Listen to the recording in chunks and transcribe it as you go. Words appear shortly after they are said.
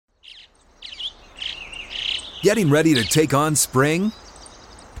Getting ready to take on spring?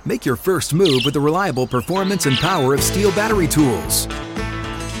 Make your first move with the reliable performance and power of Steel battery tools.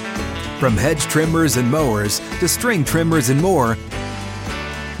 From hedge trimmers and mowers to string trimmers and more,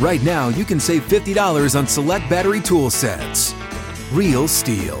 right now you can save $50 on select battery tool sets. Real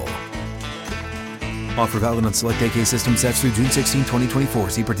Steel. Offer valid on select AK system sets through June 16,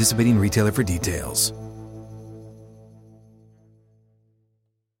 2024. See participating retailer for details.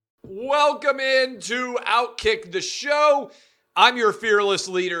 Welcome into Outkick the Show. I'm your fearless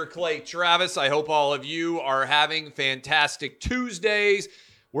leader, Clay Travis. I hope all of you are having fantastic Tuesdays,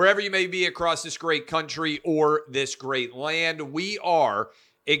 wherever you may be across this great country or this great land. We are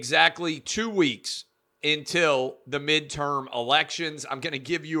exactly 2 weeks until the midterm elections. I'm going to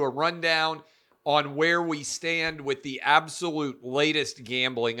give you a rundown on where we stand with the absolute latest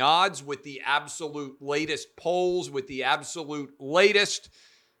gambling odds, with the absolute latest polls, with the absolute latest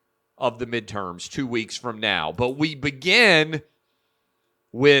of the midterms 2 weeks from now. But we begin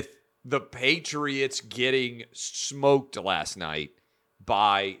with the Patriots getting smoked last night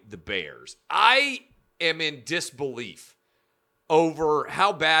by the Bears. I am in disbelief over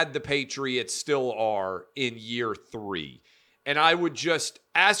how bad the Patriots still are in year 3. And I would just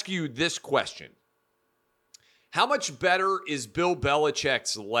ask you this question. How much better is Bill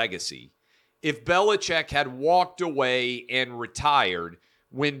Belichick's legacy if Belichick had walked away and retired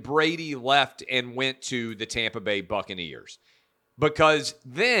when Brady left and went to the Tampa Bay Buccaneers? Because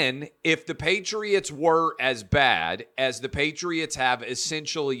then, if the Patriots were as bad as the Patriots have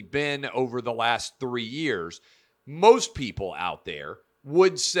essentially been over the last 3 years, most people out there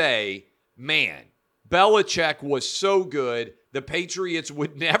would say, man, Belichick was so good, the Patriots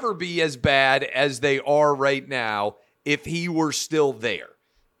would never be as bad as they are right now if he were still there.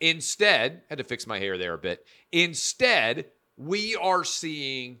 Instead, had to fix my hair there a bit. Instead, we are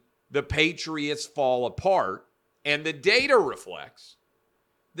seeing the Patriots fall apart, and the data reflects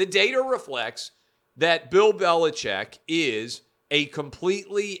that Bill Belichick is a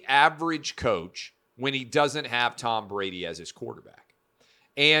completely average coach when he doesn't have Tom Brady as his quarterback.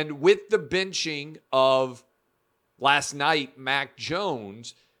 And with the benching of last night, Mac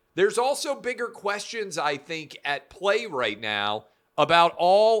Jones, there's also bigger questions, I think, at play right now about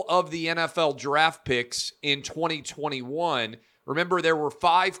all of the NFL draft picks in 2021. Remember, there were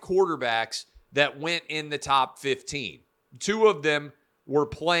 5 quarterbacks that went in the top 15. 2 of them were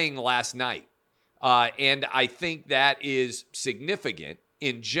playing last night. And I think that is significant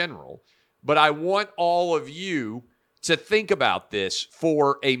in general. But I want all of you to think about this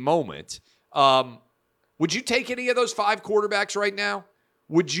for a moment. Would you take any of those 5 quarterbacks right now?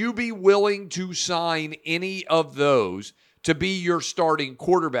 Would you be willing to sign any of those to be your starting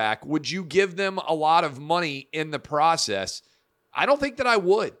quarterback? Would you give them a lot of money in the process? I don't think that I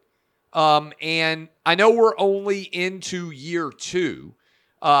would. And I know we're only into year 2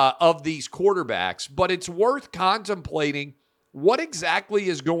 of these quarterbacks, but it's worth contemplating what exactly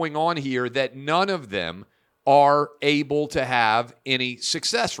is going on here that none of them are able to have any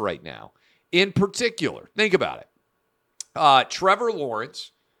success right now. In particular, think about it. Trevor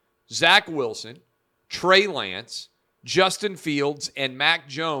Lawrence, Zach Wilson, Trey Lance, Justin Fields, and Mac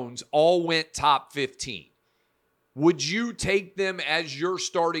Jones all went top 15. Would you take them as your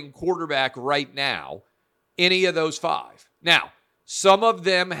starting quarterback right now, any of those 5? Now, some of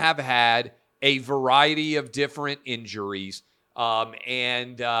them have had a variety of different injuries,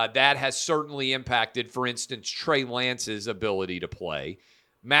 and that has certainly impacted, for instance, Trey Lance's ability to play.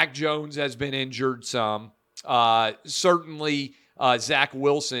 Mac Jones has been injured some. Certainly, Zach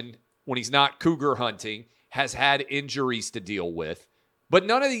Wilson, when he's not cougar hunting, has had injuries to deal with. But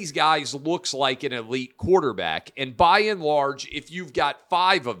none of these guys looks like an elite quarterback. And by and large, if you've got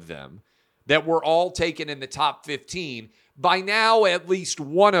 5 of them that were all taken in the top 15, by now at least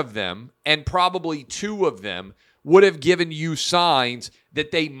one of them, and probably 2 of them, would have given you signs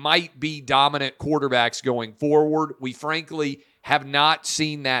that they might be dominant quarterbacks going forward. We frankly have not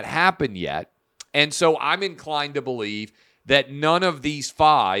seen that happen yet. And so I'm inclined to believe that none of these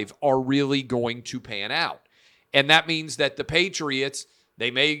 5 are really going to pan out. And that means that the Patriots,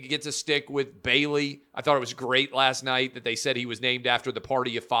 they may get to stick with Bailey. I thought it was great last night that they said he was named after the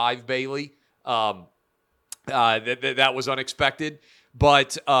Party of 5 Bailey. That was unexpected.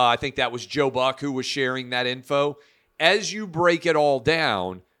 But I think that was Joe Buck who was sharing that info. As you break it all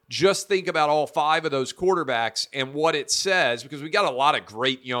down, just think about all 5 of those quarterbacks and what it says, because we got a lot of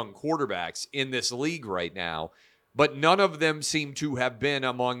great young quarterbacks in this league right now, but none of them seem to have been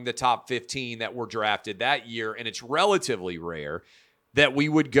among the top 15 that were drafted that year, and it's relatively rare that we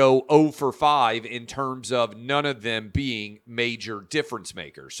would go 0 for 5 in terms of none of them being major difference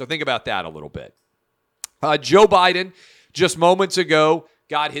makers. So think about that a little bit. Joe Biden, just moments ago,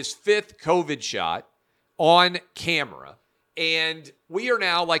 got his 5th COVID shot on camera. And we are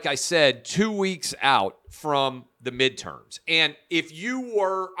now, like I said, 2 weeks out from the midterms. And if you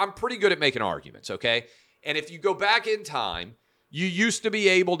were, I'm pretty good at making arguments, okay? And if you go back in time, you used to be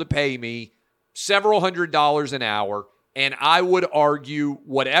able to pay me several $100s an hour, and I would argue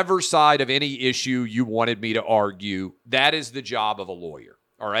whatever side of any issue you wanted me to argue. That is the job of a lawyer,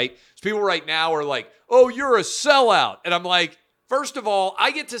 all right? So people right now are like, oh, you're a sellout. And I'm like, first of all,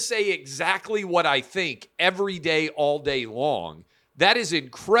 I get to say exactly what I think every day, all day long. That is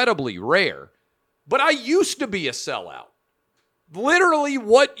incredibly rare. But I used to be a sellout. Literally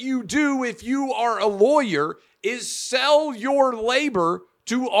what you do if you are a lawyer is sell your labor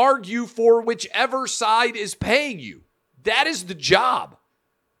to argue for whichever side is paying you. That is the job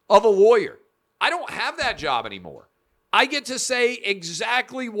of a lawyer. I don't have that job anymore. I get to say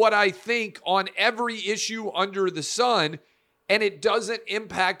exactly what I think on every issue under the sun, and it doesn't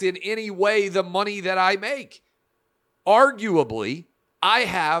impact in any way the money that I make. Arguably, I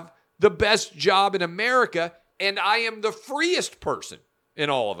have the best job in America, and I am the freest person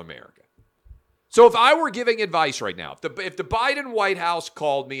in all of America. So if I were giving advice right now, if the Biden White House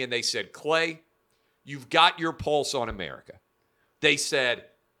called me and they said, Clay, you've got your pulse on America. They said,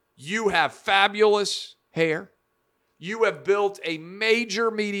 you have fabulous hair. You have built a major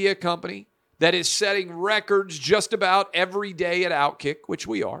media company that is setting records just about every day at Outkick, which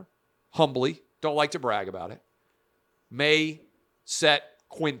we are, humbly, don't like to brag about it, may set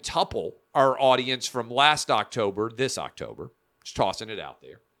quintuple our audience from last October, this October, just tossing it out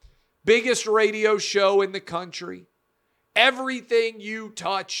there. Biggest radio show in the country. Everything you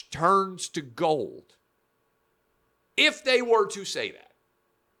touch turns to gold. If they were to say that.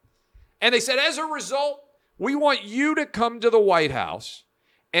 And they said, as a result, we want you to come to the White House,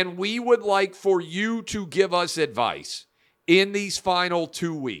 and we would like for you to give us advice in these final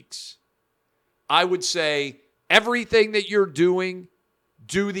 2 weeks. I would say everything that you're doing,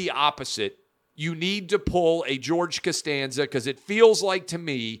 do the opposite. You need to pull a George Costanza because it feels like to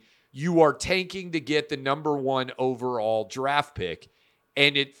me you are tanking to get the number 1 overall draft pick.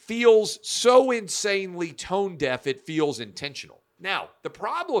 And it feels so insanely tone deaf, it feels intentional. Now, the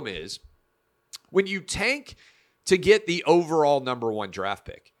problem is when you tank to get the overall number 1 draft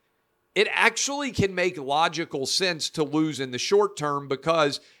pick, it actually can make logical sense to lose in the short term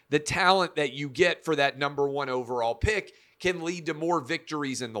because the talent that you get for that number 1 overall pick can lead to more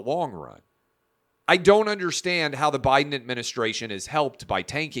victories in the long run. I don't understand how the Biden administration is helped by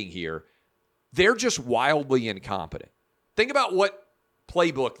tanking here. They're just wildly incompetent. Think about what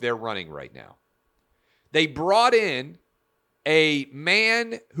playbook they're running right now. They brought in a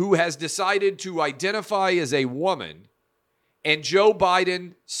man who has decided to identify as a woman, and Joe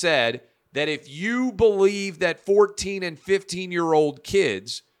Biden said that if you believe that 14 and 15-year-old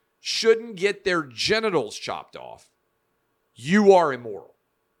kids shouldn't get their genitals chopped off, you are immoral.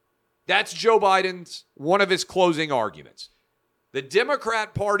 That's Joe Biden's, one of his closing arguments. The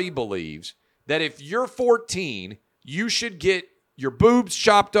Democrat Party believes that if you're 14, you should get your boobs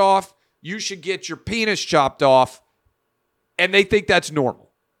chopped off, you should get your penis chopped off, and they think that's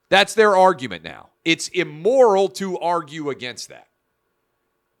normal. That's their argument now. It's immoral to argue against that.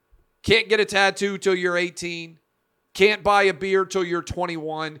 Can't get a tattoo till you're 18. Can't buy a beer till you're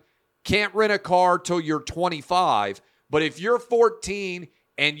 21. Can't rent a car till you're 25. But if you're 14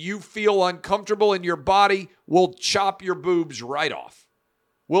 and you feel uncomfortable in your body, we'll chop your boobs right off.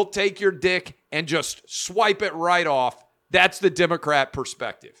 We'll take your dick and just swipe it right off. That's the Democrat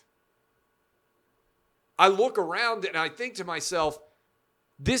perspective. I look around and I think to myself,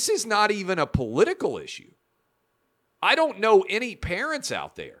 this is not even a political issue. I don't know any parents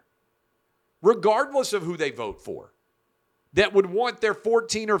out there, regardless of who they vote for, that would want their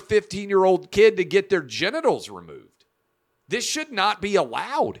 14 or 15-year-old kid to get their genitals removed. This should not be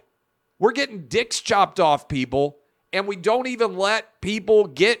allowed. We're getting dicks chopped off people, and we don't even let people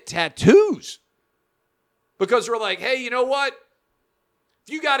get tattoos. Because we're like, hey, you know what?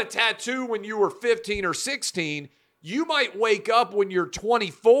 If you got a tattoo when you were 15 or 16, you might wake up when you're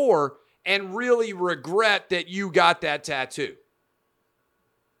 24 and really regret that you got that tattoo.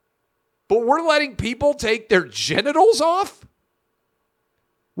 But we're letting people take their genitals off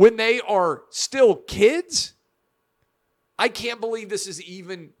when they are still kids? I can't believe this is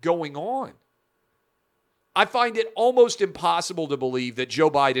even going on. I find it almost impossible to believe that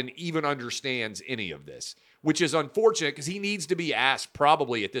Joe Biden even understands any of this, which is unfortunate because he needs to be asked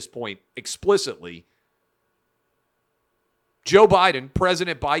probably at this point explicitly. Joe Biden,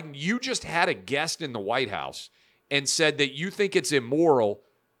 President Biden, you just had a guest in the White House and said that you think it's immoral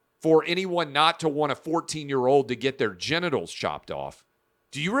for anyone not to want a 14-year-old to get their genitals chopped off.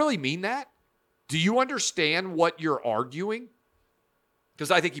 Do you really mean that? Do you understand what you're arguing?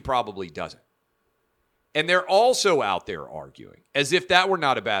 Because I think he probably doesn't. And they're also out there arguing, as if that were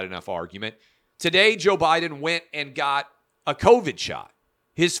not a bad enough argument. Today, Joe Biden went and got a COVID shot,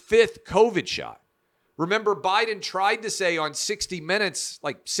 his 5th COVID shot. Remember, Biden tried to say on 60 Minutes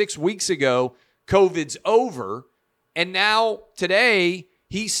like 6 weeks ago, COVID's over. And now today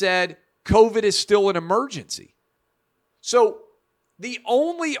he said COVID is still an emergency. So the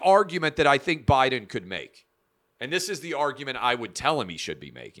only argument that I think Biden could make, and this is the argument I would tell him he should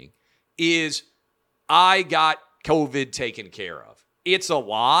be making, is I got COVID taken care of. It's a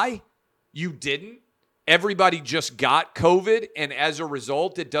lie. You didn't. Everybody just got COVID, and as a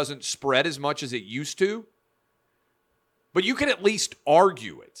result, it doesn't spread as much as it used to. But you can at least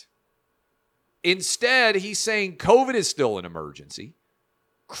argue it. Instead, he's saying COVID is still an emergency.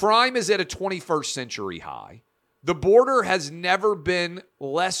 Crime is at a 21st century high. The border has never been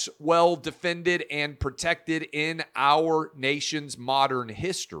less well defended and protected in our nation's modern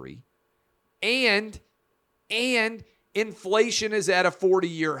history. And inflation is at a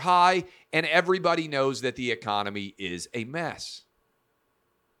 40-year high, and everybody knows that the economy is a mess.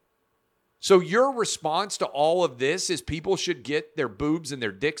 So your response to all of this is people should get their boobs and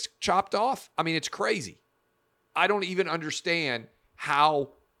their dicks chopped off? I mean, it's crazy. I don't even understand how,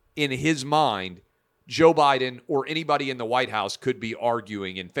 in his mind, Joe Biden or anybody in the White House could be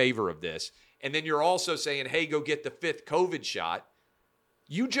arguing in favor of this. And then you're also saying, hey, go get the 5th COVID shot.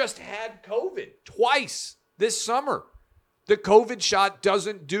 You just had COVID twice this summer. The COVID shot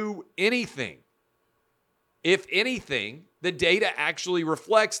doesn't do anything. If anything, the data actually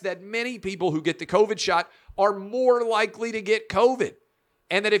reflects that many people who get the COVID shot are more likely to get COVID.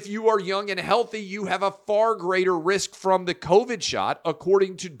 And that if you are young and healthy, you have a far greater risk from the COVID shot,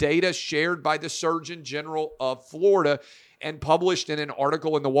 according to data shared by the Surgeon General of Florida and published in an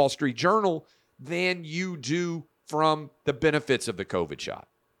article in the Wall Street Journal, than you do from the benefits of the COVID shot.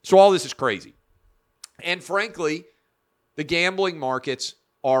 So all this is crazy. And frankly, the gambling markets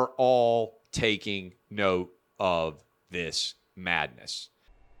are all taking note of this madness.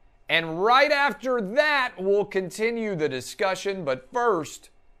 And right after that, we'll continue the discussion. But first,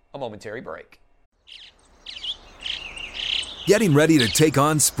 a momentary break. Getting ready to take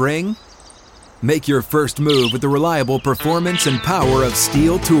on spring? Make your first move with the reliable performance and power of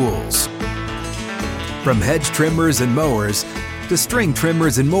Steel tools. From hedge trimmers and mowers to string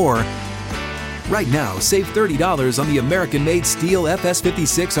trimmers and more, right now save $30 on the American-made Steel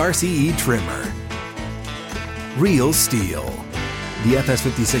FS56 RCE trimmer. Real Steel. The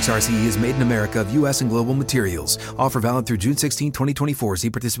FS56 RCE is made in America of U.S. and global materials. Offer valid through June 16, 2024.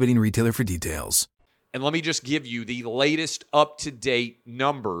 See participating retailer for details. And let me just give you the latest up-to-date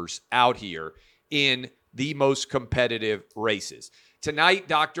numbers out here in the most competitive races. Tonight,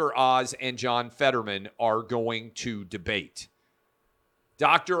 Dr. Oz and John Fetterman are going to debate.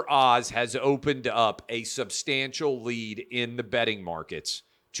 Dr. Oz has opened up a substantial lead in the betting markets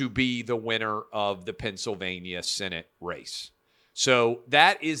to be the winner of the Pennsylvania Senate race. So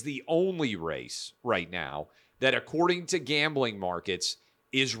that is the only race right now that, according to gambling markets,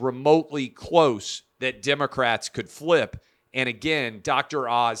 is remotely close that Democrats could flip. And again, Dr.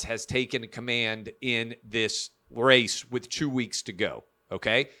 Oz has taken command in this race with 2 weeks to go.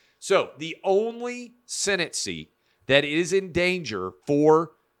 Okay? So the only Senate seat that is in danger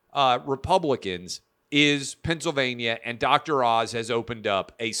for Republicans is Pennsylvania, and Dr. Oz has opened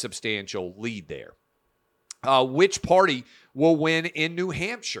up a substantial lead there. Which party will win in New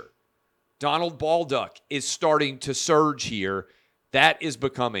Hampshire? Donald Baldock is starting to surge here. That is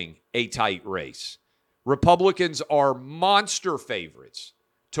becoming a tight race. Republicans are monster favorites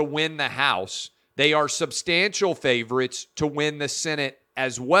to win the House. They are substantial favorites to win the Senate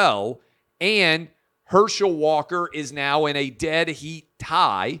as well. And Herschel Walker is now in a dead heat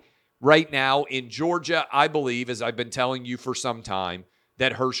tie right now in Georgia. I believe, as I've been telling you for some time,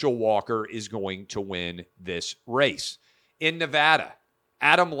 that Herschel Walker is going to win this race. In Nevada,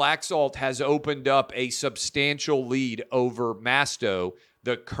 Adam Laxalt has opened up a substantial lead over Masto,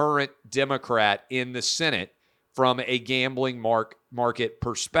 the current Democrat in the Senate, from a gambling market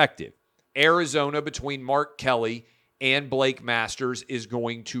perspective. Arizona, between Mark Kelly and Blake Masters, is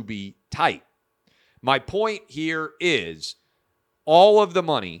going to be tight. My point here is all of the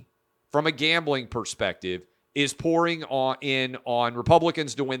money from a gambling perspective is pouring on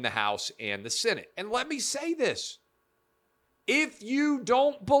Republicans to win the House and the Senate. And let me say this. If you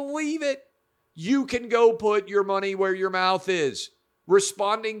don't believe it, you can go put your money where your mouth is.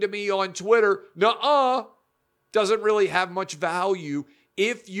 Responding to me on Twitter, nuh-uh, doesn't really have much value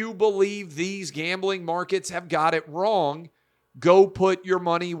If you believe these gambling markets have got it wrong, go put your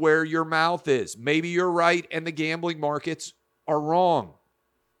money where your mouth is. Maybe you're right and the gambling markets are wrong.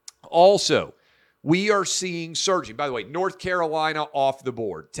 Also, we are seeing surging. By the way, North Carolina off the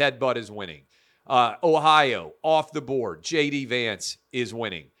board. Ted Budd is winning. Ohio off the board. J.D. Vance is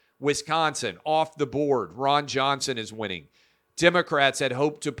winning. Wisconsin off the board. Ron Johnson is winning. Democrats had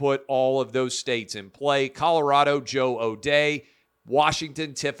hoped to put all of those states in play. Colorado, Joe O'Dea.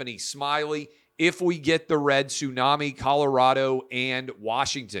 Washington, Tiffany Smiley. If we get the red tsunami, Colorado and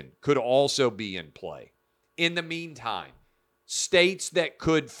Washington could also be in play. In the meantime, states that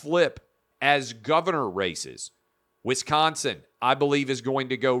could flip as governor races. Wisconsin, I believe, is going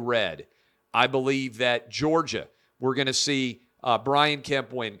to go red. I believe that Georgia, we're going to see Brian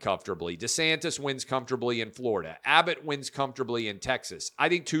Kemp win comfortably. DeSantis wins comfortably in Florida. Abbott wins comfortably in Texas. I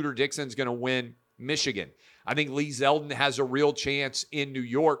think Tudor Dixon's going to win Michigan. I think Lee Zeldin has a real chance in New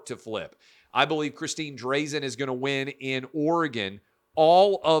York to flip. I believe Christine Drazan is going to win in Oregon.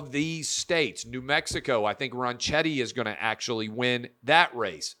 All of these states, New Mexico, I think Ronchetti is going to actually win that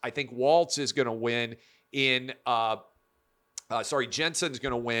race. I think Waltz is going to win in, Jensen's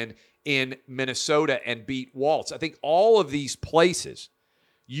going to win in Minnesota and beat Waltz. I think all of these places,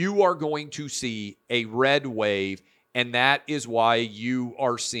 you are going to see a red wave, and that is why you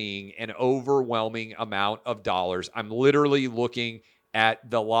are seeing an overwhelming amount of dollars. I'm literally looking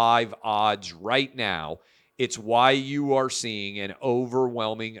at the live odds right now. It's why you are seeing an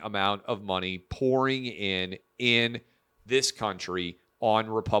overwhelming amount of money pouring in this country on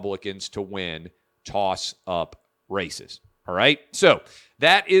Republicans to win toss-up races. All right? So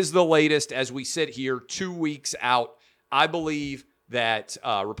that is the latest as we sit here 2 weeks out. I believe that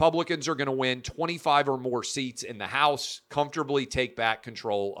Republicans are going to win 25 or more seats in the House, comfortably take back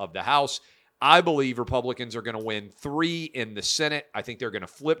control of the House. I believe Republicans are going to win 3 in the Senate. I think they're going to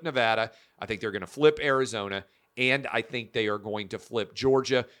flip Nevada. I think they're going to flip Arizona. And I think they are going to flip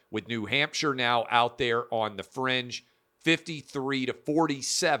Georgia, with New Hampshire now out there on the fringe. 53 to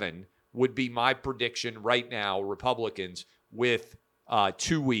 47 would be my prediction right now, Republicans, with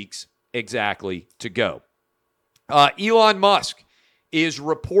 2 weeks exactly to go. Elon Musk is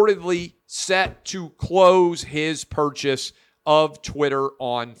reportedly set to close his purchase of Twitter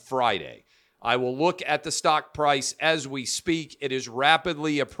on Friday. I will look at the stock price as we speak. It is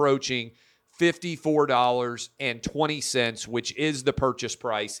rapidly approaching $54.20, which is the purchase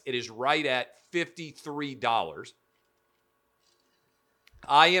price. It is right at $53.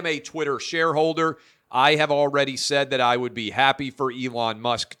 I am a Twitter shareholder. I have already said that I would be happy for Elon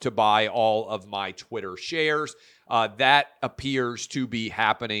Musk to buy all of my Twitter shares. That appears to be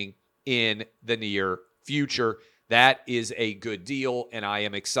happening in the near future. That is a good deal, and I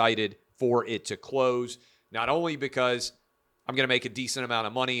am excited for it to close, not only because I'm going to make a decent amount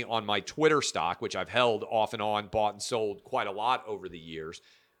of money on my Twitter stock, which I've held off and on, bought and sold quite a lot over the years,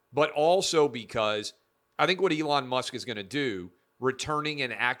 but also because I think what Elon Musk is going to do, returning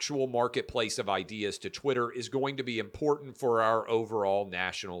an actual marketplace of ideas to Twitter, is going to be important for our overall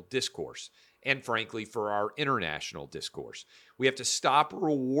national discourse and, frankly, for our international discourse. We have to stop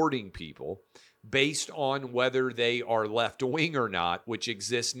rewarding people based on whether they are left-wing or not, which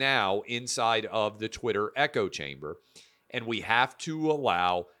exists now inside of the Twitter echo chamber. And we have to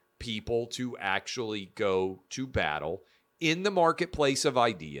allow people to actually go to battle in the marketplace of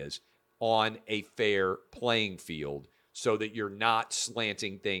ideas on a fair playing field so that you're not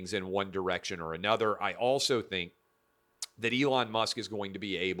slanting things in one direction or another. I also think that Elon Musk is going to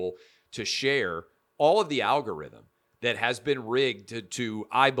be able to share all of the algorithm that has been rigged to,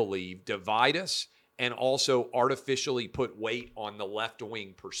 I believe, divide us and also artificially put weight on the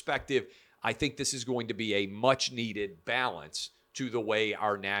left-wing perspective. I think this is going to be a much-needed balance to the way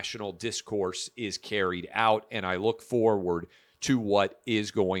our national discourse is carried out, and I look forward to what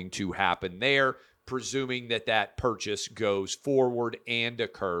is going to happen there, presuming that that purchase goes forward and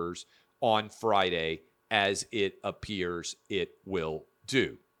occurs on Friday, as it appears it will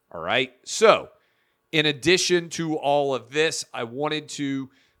do. All right? So, in addition to all of this, I wanted to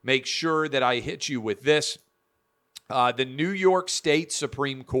make sure that I hit you with this. The New York State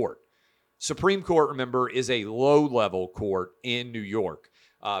Supreme Court. Supreme Court, remember, is a low-level court in New York.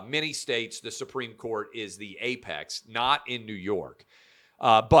 Many states, the Supreme Court is the apex, not in New York.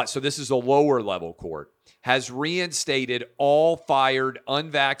 So this is a lower-level court, has reinstated all fired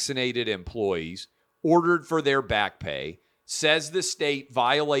unvaccinated employees, ordered for their back pay, says the state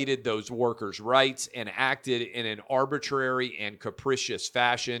violated those workers' rights and acted in an arbitrary and capricious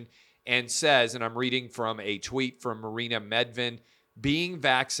fashion, and says, and I'm reading from a tweet from Marina Medvin, being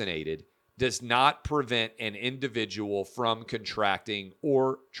vaccinated does not prevent an individual from contracting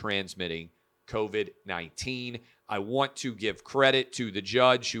or transmitting COVID-19. I want to give credit to the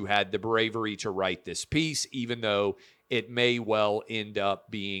judge who had the bravery to write this piece, even though it may well end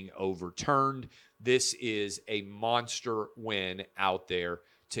up being overturned. This is a monster win out there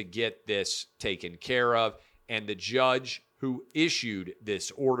to get this taken care of. And the judge who issued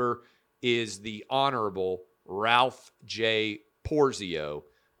this order is the Honorable Ralph J. Porzio,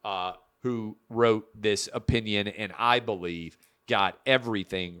 who wrote this opinion, and I believe got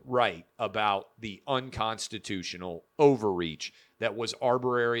everything right about the unconstitutional overreach that was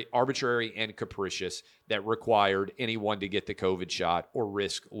arbitrary and capricious that required anyone to get the COVID shot or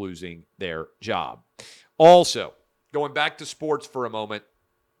risk losing their job. Also, going back to sports for a moment,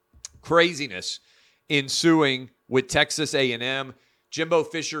 craziness ensuing with Texas A&M. Jimbo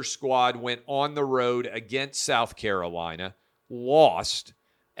Fisher's squad went on the road against South Carolina, lost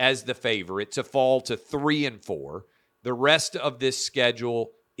as the favorite to fall to 3-4. The rest of this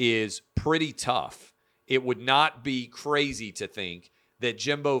schedule is pretty tough. It would not be crazy to think that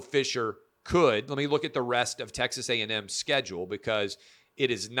Jimbo Fisher could. Let me look at the rest of Texas A&M's schedule because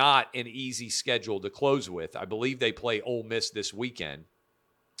it is not an easy schedule to close with. I believe they play Ole Miss this weekend.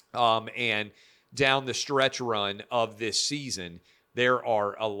 And down the stretch run of this season, there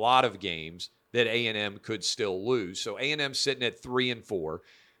are a lot of games that A&M could still lose. So A&M sitting at 3-4.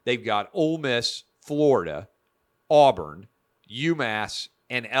 They've got Ole Miss, Florida, Auburn, UMass,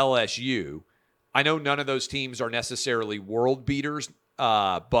 and LSU. I know none of those teams are necessarily world beaters,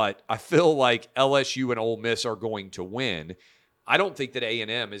 but I feel like LSU and Ole Miss are going to win. I don't think that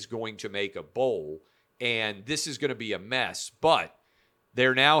A&M is going to make a bowl, and this is going to be a mess. But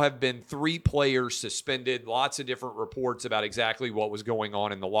there now have been 3 players suspended. Lots of different reports about exactly what was going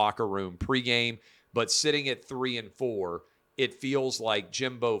on in the locker room pregame. But sitting at 3-4, it feels like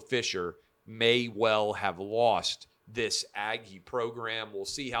Jimbo Fisher may well have lost this Aggie program. We'll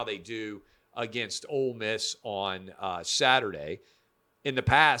see how they do against Ole Miss on Saturday. In the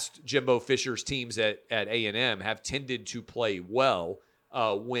past, Jimbo Fisher's teams at A&M have tended to play well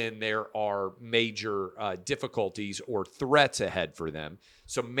when there are major difficulties or threats ahead for them.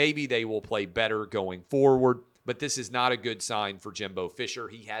 So maybe they will play better going forward, but this is not a good sign for Jimbo Fisher.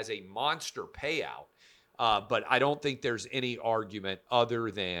 He has a monster payout, but I don't think there's any argument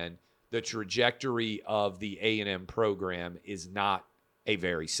other than the trajectory of the A&M program is not a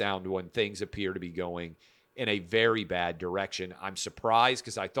very sound one. Things appear to be going in a very bad direction. I'm surprised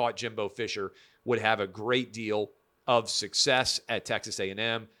because I thought Jimbo Fisher would have a great deal of success at Texas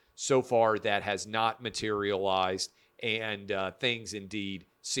A&M. So far, that has not materialized, and things indeed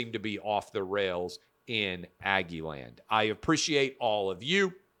seem to be off the rails in Aggie land. I appreciate all of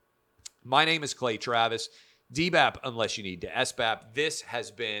you. My name is Clay Travis. DBAP unless you need to SBAP. This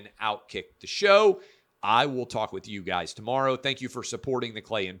has been Outkick the Show. I will talk with you guys tomorrow. Thank you for supporting the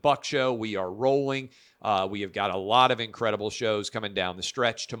Clay and Buck Show. We are rolling. We have got a lot of incredible shows coming down the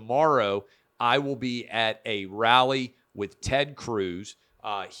stretch. Tomorrow, I will be at a rally with Ted Cruz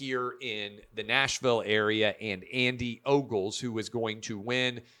here in the Nashville area and Andy Ogles, who is going to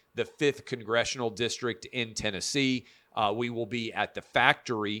win the 5th Congressional District in Tennessee. We will be at the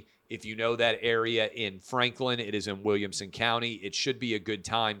Factory. If you know that area in Franklin, it is in Williamson County. It should be a good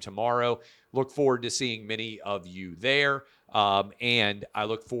time tomorrow. Look forward to seeing many of you there. And I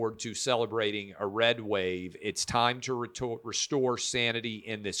look forward to celebrating a red wave. It's time to restore sanity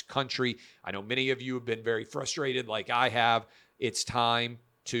in this country. I know many of you have been very frustrated like I have. It's time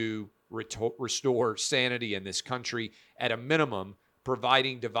to restore sanity in this country. At a minimum,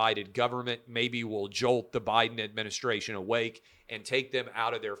 providing divided government maybe will jolt the Biden administration awake and take them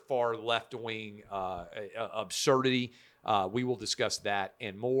out of their far left-wing absurdity. We will discuss that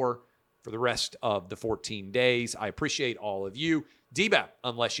and more for the rest of the 14 days. I appreciate all of you. DBAP,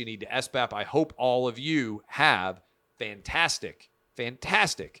 unless you need to SBAP. I hope all of you have fantastic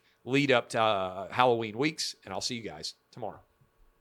lead up to Halloween weeks, and I'll see you guys tomorrow.